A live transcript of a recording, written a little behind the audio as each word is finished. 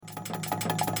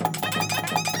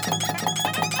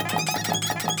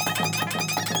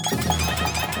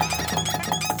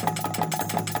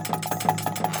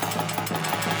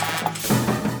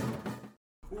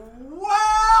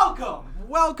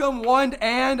welcome one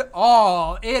and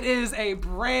all. It is a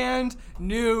brand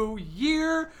new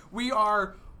year. We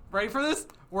are ready for this.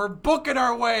 We're booking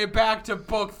our way back to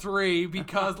book 3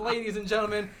 because, ladies and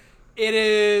gentlemen, it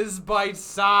is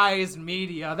bite-sized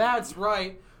media. That's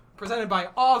right. Presented by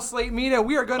All Slate Media.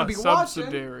 We are going to be watching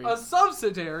a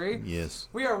subsidiary. Yes.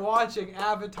 We are watching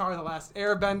Avatar: The Last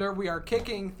Airbender. We are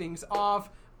kicking things off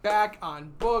back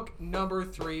on book number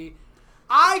 3.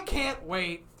 I can't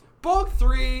wait. Book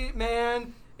 3,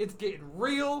 man. It's getting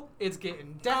real. It's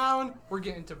getting down. We're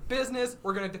getting to business.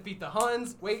 We're going to defeat the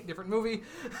Huns. Wait, different movie.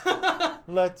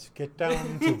 Let's get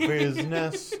down to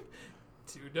business.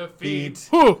 To defeat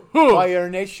Fire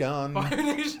Nation. Fire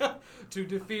Nation. To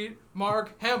defeat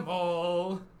Mark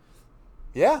Hamill.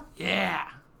 Yeah. Yeah.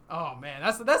 Oh man,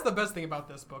 that's the best thing about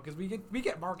this book is we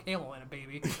get Mark Hamill in it,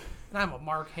 baby. And I'm a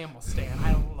Mark Hamill stan.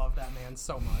 I love that man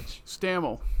so much.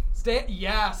 Stammel.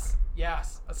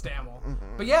 Yes, a Stammel.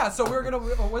 Mm-hmm. But yeah, so we're gonna.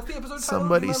 What's the episode title?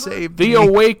 Somebody saved The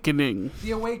Awakening.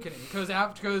 The Awakening, because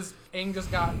Aang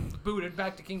just got booted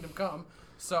back to Kingdom Come,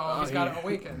 so he's got to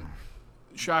awaken.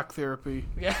 Shock therapy.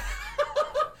 Yeah.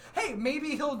 Hey,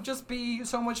 maybe he'll just be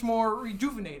so much more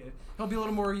rejuvenated. He'll be a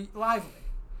little more lively.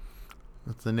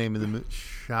 What's the name of the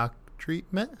Shock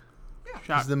Treatment? Yeah.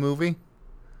 Shock. Is the movie?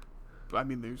 I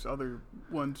mean, there's other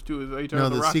ones too. Are you talking No,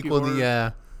 about the Rocky sequel.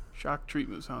 Horror? Shock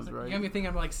Treatment sounds right. You got me thinking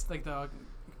of like the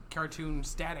cartoon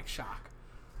Static Shock.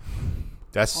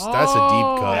 That's a deep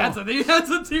cut. That's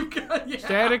a deep cut. Yeah.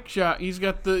 Static Shock. He's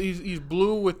got he's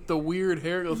blue with the weird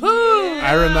hair. Goes, Yeah.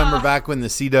 I remember back when the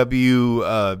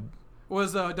CW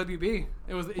was WB.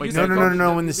 It was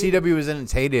no. When the CW was in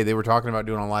its heyday, they were talking about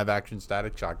doing a live action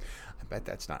Static Shock. I bet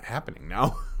that's not happening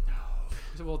now.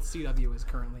 Well, CW is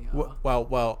currently.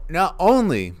 Well, not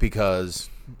only because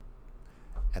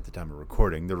at the time of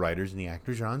recording, the writers and the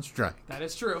actors are on strike. That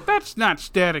is true. That's not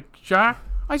Static Shock.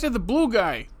 I said the blue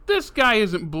guy. This guy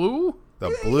isn't blue.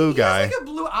 The blue guy. He has like a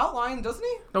blue outline, doesn't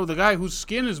he? No, the guy whose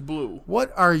skin is blue.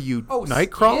 What are you, Oh,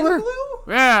 Nightcrawler? skin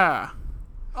blue? Yeah.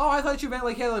 Oh, I thought you meant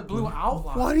like he had a blue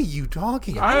outline. What are you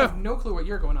talking I about? have no clue what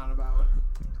you're going on about.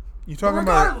 You talking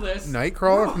about Regardless,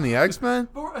 Nightcrawler from the X-Men?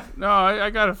 No, I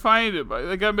gotta find it.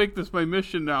 I gotta make this my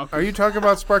mission now. Are you talking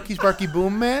about Sparky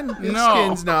Boom Man? His No.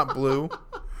 skin's not blue.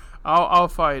 I'll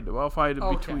find him. I'll find it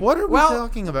Okay. between. What are we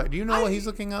talking about? Do you know what he's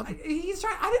looking up? He's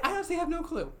trying. I honestly have no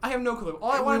clue. I have no clue.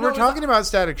 All I We want to know were talking about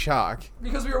Static Shock.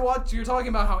 because we were watching. You were talking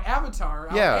about how Avatar.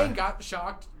 Yeah. Aang got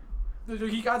shocked.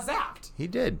 He got zapped. He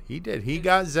did. He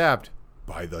got zapped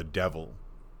by the devil.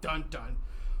 Dun dun.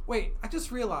 Wait, I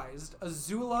just realized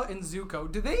Azula and Zuko.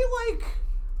 Do they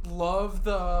love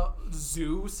the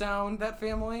zoo sound? That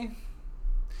family,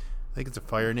 I think it's a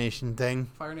Fire Nation thing.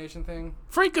 Fire Nation thing.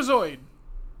 Freakazoid.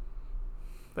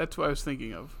 That's what I was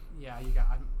thinking of. Yeah, you got.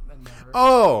 I never.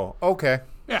 Oh, okay.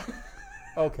 Yeah.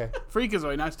 Okay.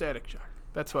 Freakazoid, not Static Shock.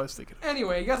 That's what I was thinking of.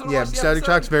 Anyway, you guys want to Yeah, watch the Static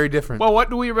episode? Shock's very different. Well, what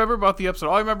do we remember about the episode?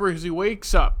 All I remember is he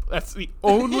wakes up. That's the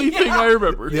only thing I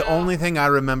remember. The only thing I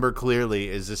remember clearly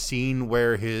is a scene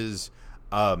where his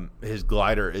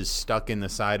glider is stuck in the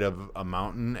side of a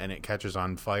mountain and it catches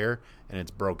on fire and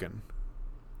it's broken.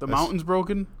 The mountain's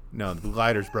broken? No, the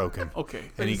glider's broken. Okay.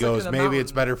 And he he's stuck goes, in the maybe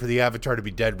it's mountain." better for the Avatar to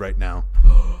be dead right now.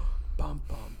 Bum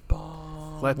bum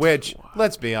bum. Which,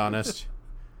 let's be honest,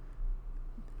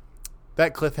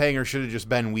 that cliffhanger should have just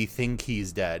been, we think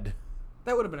he's dead.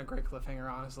 That would have been a great cliffhanger,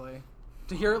 honestly.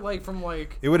 To hear it from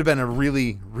It would have been a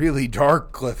really, really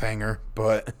dark cliffhanger,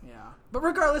 but... yeah. But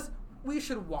regardless, we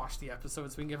should watch the episode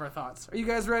so we can give our thoughts. Are you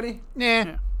guys ready? Nah.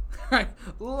 Yeah. All right,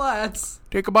 let's.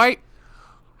 Take a bite.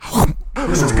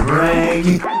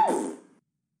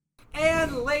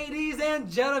 And ladies and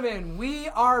gentlemen, we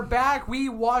are back. We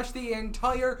watched the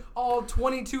entire, all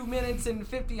 22 minutes and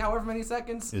 50, however many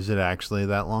seconds. Is it actually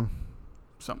that long?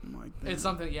 Something like that. It's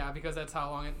something, yeah, because that's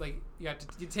how long it,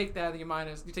 you take that,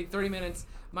 you take 30 minutes,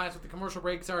 minus what the commercial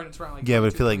breaks are, and it's around Yeah, but I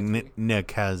 22, feel like 23.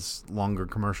 Nick has longer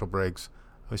commercial breaks.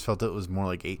 I always felt it was more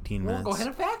like 18 Well, minutes. go ahead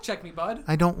and fact check me, bud.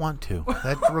 I don't want to.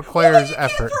 That Well, requires you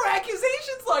effort. can't throw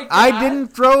accusations like that. I didn't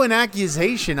throw an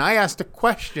accusation. I asked a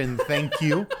question. Thank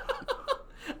you.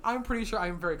 I'm pretty sure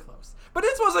I'm very close. But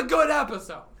this was a good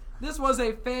episode. This was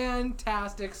a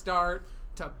fantastic start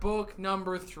to book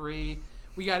number 3.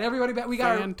 We got everybody back. We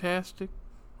got Fantastic.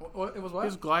 it was what?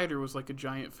 His glider was like a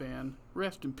giant fan.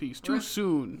 Rest in peace. Too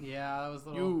soon. Yeah, that was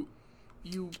a little.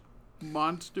 You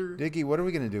monster. Dickie, what are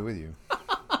we going to do with you?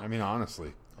 I mean,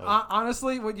 honestly.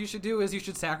 Honestly, what you should do is you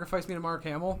should sacrifice me to Mark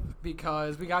Hamill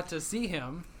because we got to see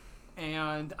him,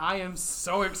 and I am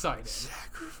so excited.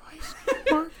 Sacrifice.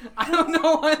 I don't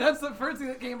know why that's the first thing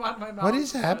that came out of my mouth. What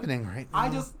is happening right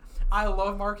now? I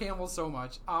love Mark Hamill so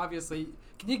much. Obviously,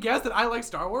 can you guess that I like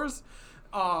Star Wars?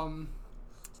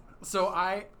 So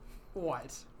what?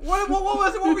 What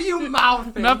was it? What were you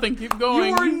mouthing? Nothing. Keep going.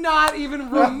 You were not even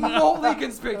remotely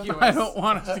conspicuous. I don't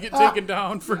want us to get taken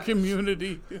down for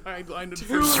community guideline.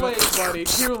 Too late, buddy.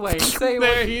 Too late. Say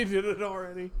There, what. he did it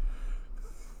already.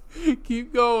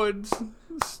 Keep going,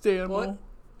 Stanwell.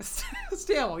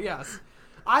 Still, yes.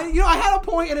 I had a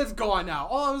point and it's gone now.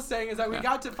 All I'm saying is that we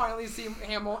got to finally see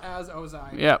Hamill as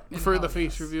Ozai. Yeah, for the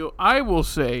face reveal. I will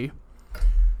say,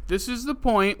 this is the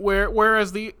point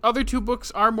whereas the other two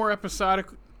books are more episodic,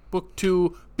 book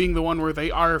 2 being the one where they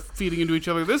are feeding into each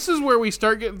other, this is where we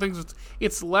start getting things.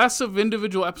 It's less of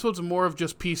individual episodes and more of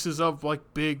just pieces of,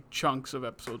 like, big chunks of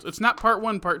episodes. It's not part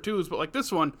 1, part 2s, but like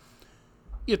this one,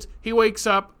 it's he wakes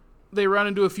up, they run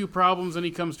into a few problems, and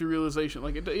he comes to realization.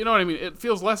 Like, you know what I mean? It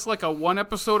feels less like a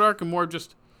 1-episode arc and more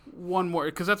just one more,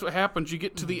 because that's what happens. You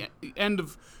get to the end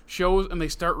of shows, and they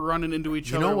start running into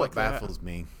each other. You know what like baffles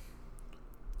me?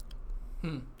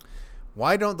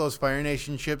 Why don't those Fire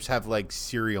Nation ships have, like,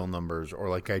 serial numbers or,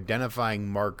 like, identifying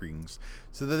markings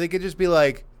so that they could just be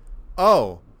like,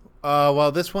 oh,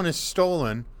 well, this one is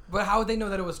stolen. But how would they know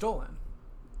that it was stolen?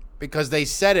 Because they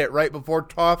said it right before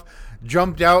Toph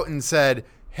jumped out and said,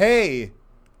 hey,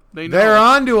 They know. they're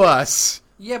onto us.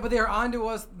 Yeah, but they were onto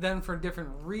us then for different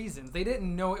reasons. They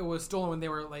didn't know it was stolen when they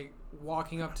were, like,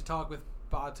 walking up to talk with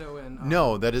Bato and...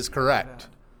 No, that is correct.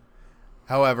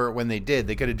 However, when they did,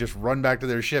 they could have just run back to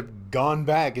their ship, gone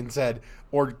back and said,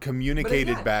 or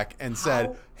communicated again, back and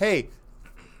said, hey,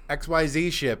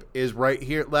 XYZ ship is right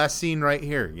here, last seen right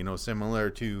here. You know, similar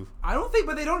to... I don't think,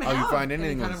 but they don't you have find any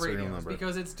anything kind with of a serial radios number.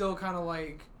 because it's still kind of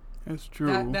like... That's true.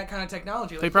 That kind of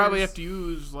technology. Like, They probably have to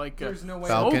use like there's no way.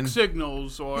 Falcon. smoke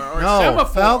signals or No, semaphore.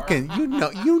 Falcon.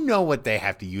 You know what they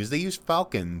have to use. They use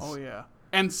Falcons. Oh yeah,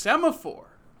 and semaphore.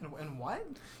 And what?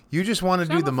 You just want to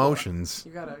do the Semaphore. motions.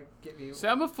 You gotta get me.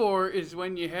 Semaphore is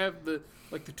when you have the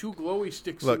two glowy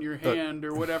sticks Look, in your look. hand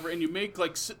or whatever, and you make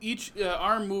like each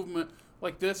arm movement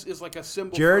like this is like a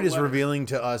symbol. Jared for a is letter. revealing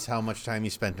to us how much time he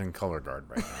spent in Color Guard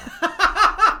right now.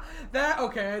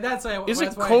 That's why Is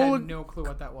it I color- had no clue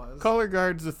what that was. Color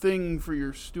guard's the thing for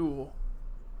your stool.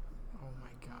 Oh my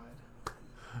god.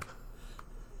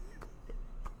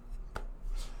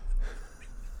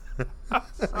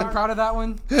 Are you proud of that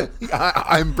one?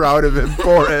 I'm proud of him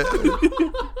for it.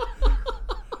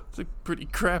 It's a pretty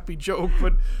crappy joke,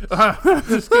 but I'm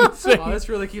just gonna say. Oh, this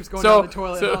really keeps going down the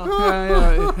toilet.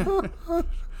 Huh? Yeah.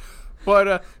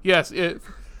 But yes,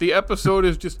 the episode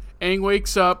is just Aang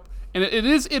wakes up, and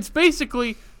it's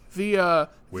basically the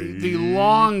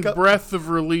long breath of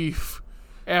relief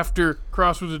after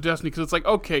Crossroads of Destiny, because it's like,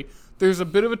 okay, there's a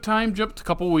bit of a time jump, a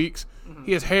couple weeks.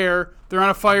 He has hair. They're on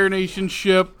a Fire Nation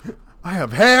ship. I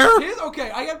have hair.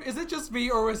 Is it just me,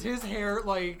 or was his hair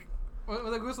like?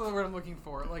 What's the word I'm looking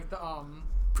for? Like the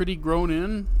Pretty grown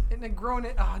in. And then grown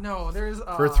it. Oh no, there's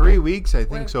For 3 weeks, I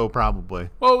think when- so, probably.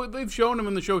 Well, they've shown him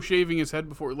in the show shaving his head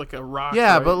before, like a rock.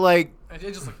 Yeah, right? but like It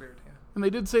just looked weird. Yeah. And they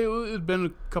did say it had been a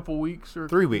couple weeks or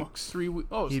 3 weeks. 3 weeks.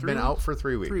 Oh, it's he'd 3 been weeks? out for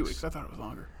 3 weeks. 3 weeks. I thought it was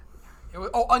longer. It was,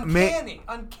 uncanny.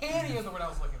 Uncanny is the word I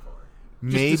was looking for.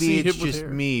 to see Maybe it's him with just hair.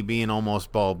 me being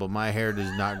almost bald, but my hair does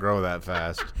not grow that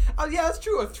fast. Oh yeah, that's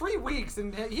true. 3 weeks,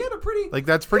 and he had a pretty Like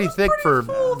that's pretty It was thick pretty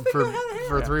full, thick for head of hair.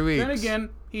 for 3 weeks. Then again,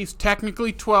 he's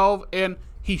technically 12, and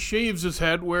he shaves his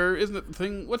head. Where isn't it the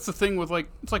thing? What's the thing with like?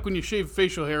 It's like when you shave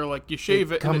facial hair, like you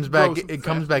shave it, comes and it back. grows It fast.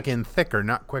 comes back in thicker,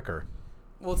 not quicker.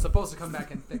 Well, it's supposed to come back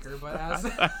in thicker, but as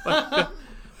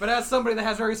but as somebody that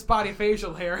has very spotty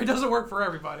facial hair, it doesn't work for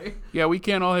everybody. Yeah, we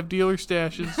can't all have dealer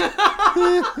stashes.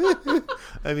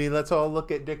 I mean, let's all look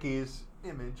at Dickie's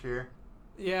image here.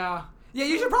 Yeah,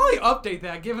 you should probably update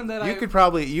that, given that You could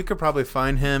probably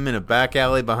find him in a back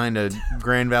alley behind a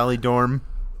Grand Valley dorm.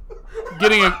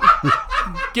 getting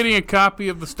a copy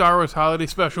of the Star Wars Holiday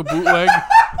Special bootleg.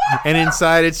 And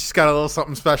inside, it's just got a little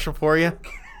something special for you.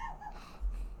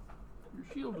 Your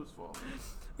shield was falling.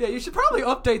 Yeah, you should probably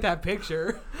update that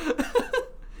picture.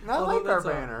 I Although like our that's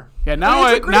banner. Yeah, now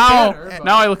it's a great banner, but-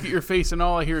 now I look at your face and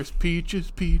all I hear is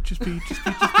peaches, peaches, peaches,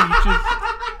 peaches,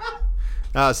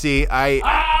 peaches. See, I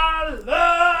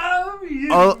love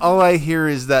you. all I hear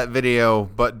is that video,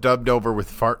 but dubbed over with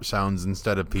fart sounds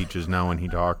instead of Peaches now when he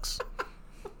talks.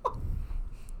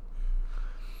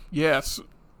 Yes.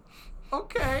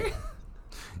 Okay.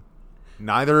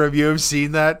 Neither of you have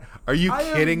seen that? Are you I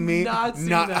have kidding me? not seen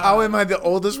that. How am I the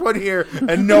oldest one here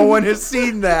and no one has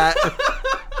seen that?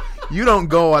 You don't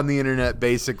go on the internet,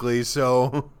 basically,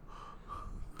 so...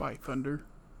 By thunder.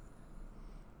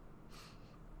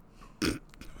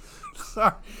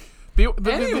 Sorry.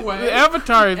 Anyway. The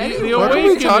Avatar, the Anyway. What are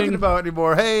Awakening. we talking about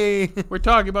anymore? Hey! We're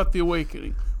talking about the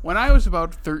Awakening. When I was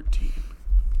about 13,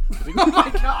 Oh my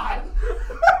god.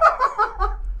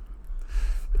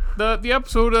 The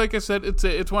episode, like I said,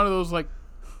 it's one of those like,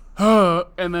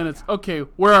 and then it's okay.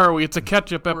 Where are we? It's a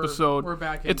catch-up episode. We're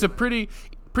back. It's a pretty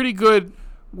good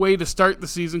way to start the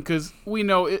season because we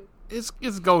know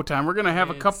it's go time. We're gonna have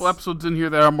a couple episodes in here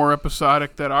that are more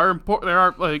episodic that are important. There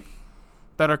are like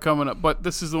that are coming up, but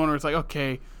this is the one where it's like,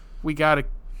 okay, we gotta.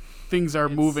 Things are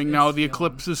moving now. The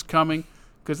eclipse is coming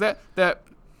because that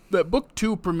book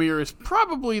 2 premiere is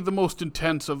probably the most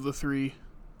intense of the 3.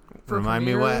 Remind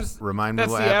me what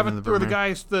That's happened in the where the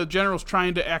premiere? the general's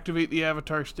trying to activate the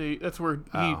Avatar state. That's where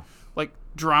he like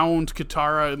drowns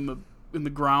Katara in the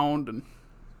ground and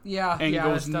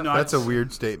goes nuts. That's a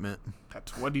weird statement.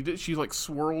 That's what he did. She like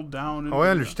swirled down. I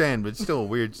understand, but it's still a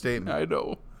weird statement. I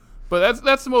know, but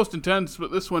that's the most intense.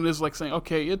 But this one is like saying,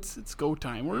 okay, it's go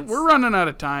time. We're running out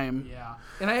of time. Yeah,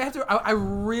 and I have to. I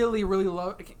really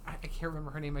love. I can't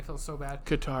remember her name. I feel so bad.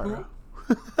 Katara,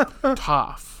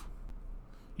 Toph.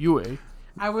 Yue.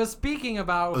 I was speaking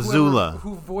about Azula,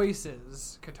 who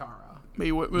voices Katara.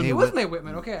 Mae Whitman. It was Mae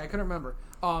Whitman. Okay, I couldn't remember.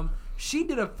 She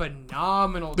did a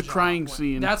phenomenal job. The crying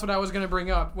scene. That's what I was going to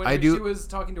bring up when she was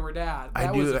talking to her dad.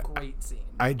 That was a great scene.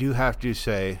 I do have to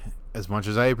say, as much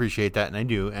as I appreciate that, and I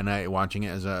do, and watching it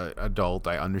as an adult,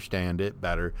 I understand it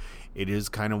better. It is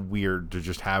kind of weird to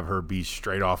just have her be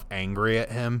straight off angry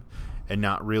at him and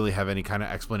not really have any kind of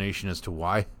explanation as to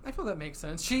why. I feel that makes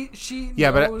sense. She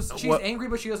knows she's angry,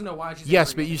 but she doesn't know why she's angry.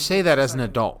 Yes, but you say that as an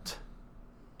adult.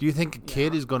 Do you think a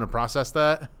kid is going to process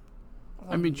that?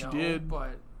 I mean, she did.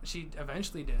 But she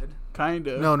eventually did. Kind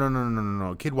of.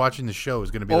 No. A kid watching the show is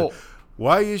going to be like,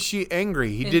 why is she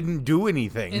angry? He didn't do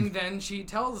anything. And then she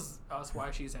tells us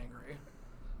why she's angry.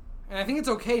 And I think it's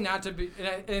okay not to be. And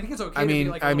I think it's okay.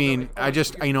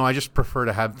 I just prefer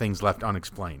to have things left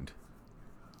unexplained.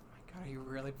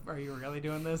 Are you really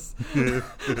doing this? You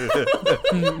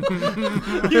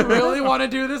really want to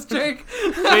do this, Jake?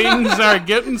 Things are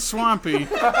getting swampy.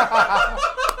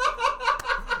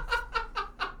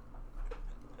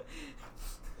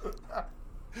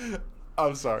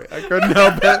 I'm sorry. I couldn't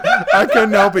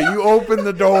help it. You opened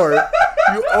the door.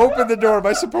 Am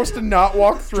I supposed to not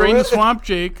walk through Drain the swamp,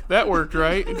 Jake. That worked,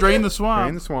 right? Drain the swamp.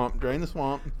 Drain the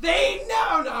swamp. No.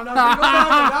 Go back.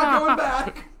 I'm not going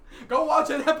back. Go watch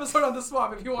an episode on the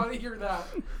swamp if you want to hear that.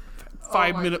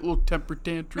 5-minute little temper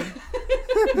tantrum.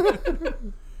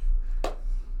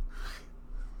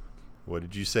 What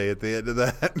did you say at the end of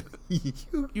that?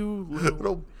 you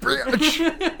little bitch.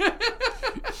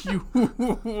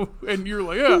 And you're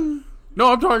like, yeah.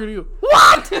 No, I'm talking to you.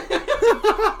 What?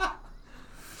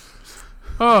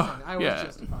 I was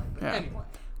justified. But anyway.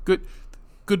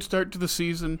 Good start to the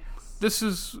season. This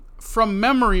is, from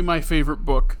memory, my favorite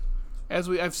book. As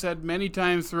I've said many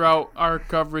times throughout our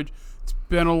coverage, it's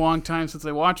been a long time since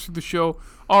I watched the show.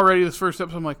 Already, this first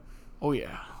episode, I'm like, oh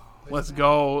yeah, let's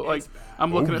go. Like,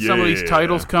 I'm looking at some of these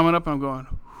titles coming up, and I'm going,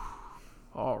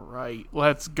 all right,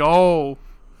 let's go.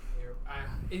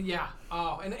 Yeah.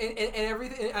 Oh, and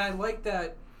everything. And I like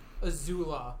that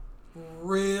Azula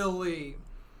really,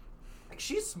 like,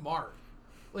 she's smart.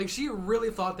 Like, she really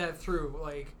thought that through.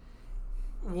 Like,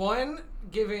 one,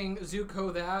 giving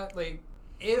Zuko that, like,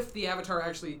 if the Avatar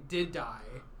actually did die,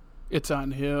 it's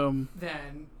on him.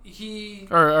 Then he...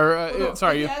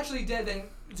 Sorry. If he actually did, then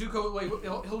Zuko, like,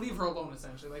 he'll leave her alone,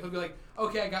 essentially. Like, he'll be like,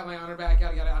 okay, I got my honor back,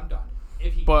 yada, yada, I'm done.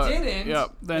 If he didn't... Yeah,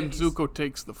 then Zuko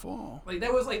takes the fall.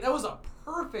 That was a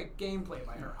perfect gameplay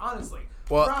by her, honestly.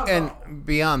 Well, bravo. And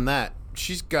beyond that,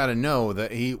 she's got to know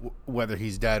that whether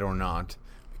he's dead or not.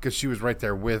 Because she was right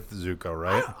there with Zuko,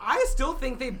 right? I still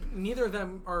think neither of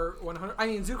them are 100. I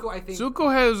mean, Zuko, I think...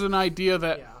 Zuko has an idea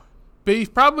that... Yeah.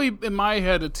 Probably in my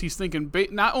head, he's thinking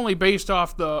not only based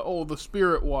off the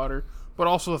spirit water, but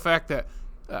also the fact that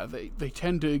they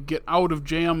tend to get out of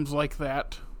jams like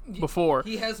that before.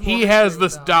 He has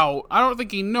this doubt. I don't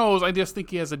think he knows. I just think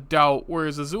he has a doubt.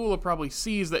 Whereas Azula probably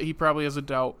sees that he probably has a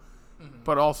doubt,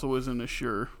 but also isn't as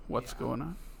sure what's going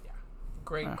on. Yeah.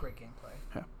 Great gameplay.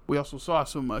 Yeah. We also saw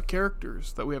some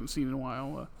characters that we haven't seen in a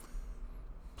while.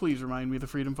 Please remind me of the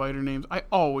Freedom Fighter names. I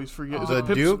always forget. The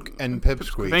Duke and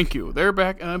Pipsqueak. Thank you. They're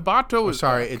back. And then Bato is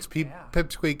sorry, back. It's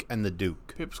Pipsqueak and the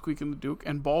Duke. Pipsqueak and the Duke.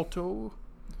 And Balto,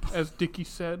 as Dickie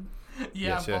said.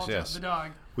 Yeah, yes. The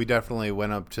dog. We definitely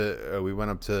went up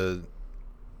to...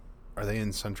 Are they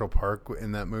in Central Park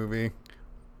in that movie?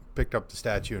 Picked up the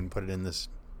statue and put it in this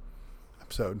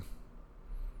episode.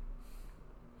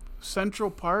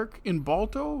 Central Park in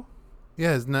Balto?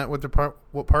 Yeah, isn't that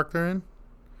what park they're in?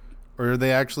 Or are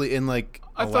they actually in, like,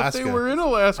 I Alaska? thought they were in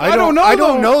Alaska. I don't know. I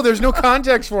don't though. know. There's no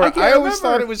context for it. can't I always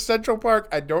remember. thought it was Central Park.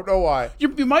 I don't know why. You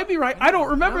might be right. I don't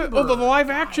remember. Oh, the live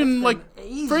action, God, it's like, been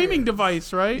ages. framing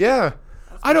device, right? Yeah.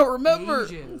 I don't remember.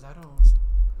 Ages. I don't.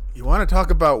 You want to talk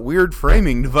about weird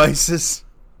framing devices?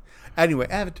 Anyway,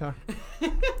 Avatar. Yeah.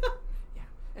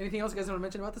 Anything else you guys want to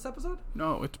mention about this episode?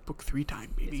 No, it's book 3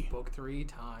 time, baby. It's book 3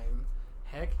 time.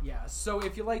 Heck yeah. So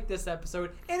if you like this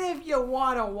episode, and if you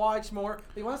want to watch more,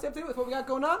 if you want to stay up to date with what we got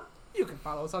going on, you can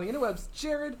follow us on the interwebs.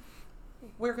 Jared,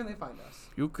 where can they find us?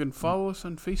 You can follow us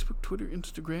on Facebook, Twitter,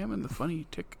 Instagram, and the funny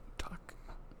TikTok.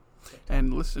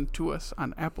 And listen to us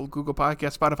on Apple, Google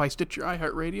Podcasts, Spotify, Stitcher,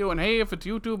 iHeartRadio. And hey, if it's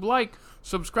YouTube, like,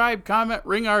 subscribe, comment,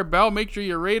 ring our bell. Make sure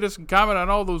you rate us and comment on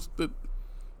all those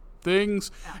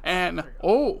things. And,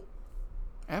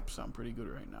 apps sound pretty good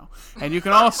right now. And you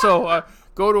can also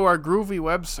go to our groovy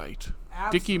website.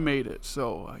 Absolutely. Dickie made it,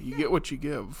 so you get what you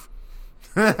give.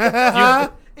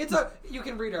 You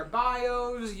can read our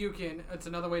bios. It's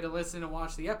another way to listen and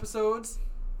watch the episodes.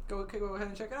 Go ahead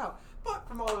and check it out. But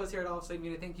from all of us here at All of State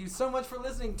Media, thank you so much for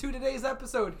listening to today's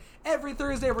episode. Every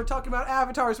Thursday we're talking about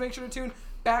Avatar, so make sure to tune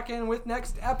back in with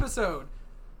next episode.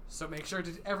 So make sure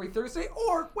to every Thursday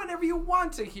or whenever you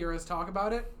want to hear us talk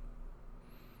about it.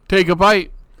 Take a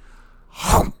bite.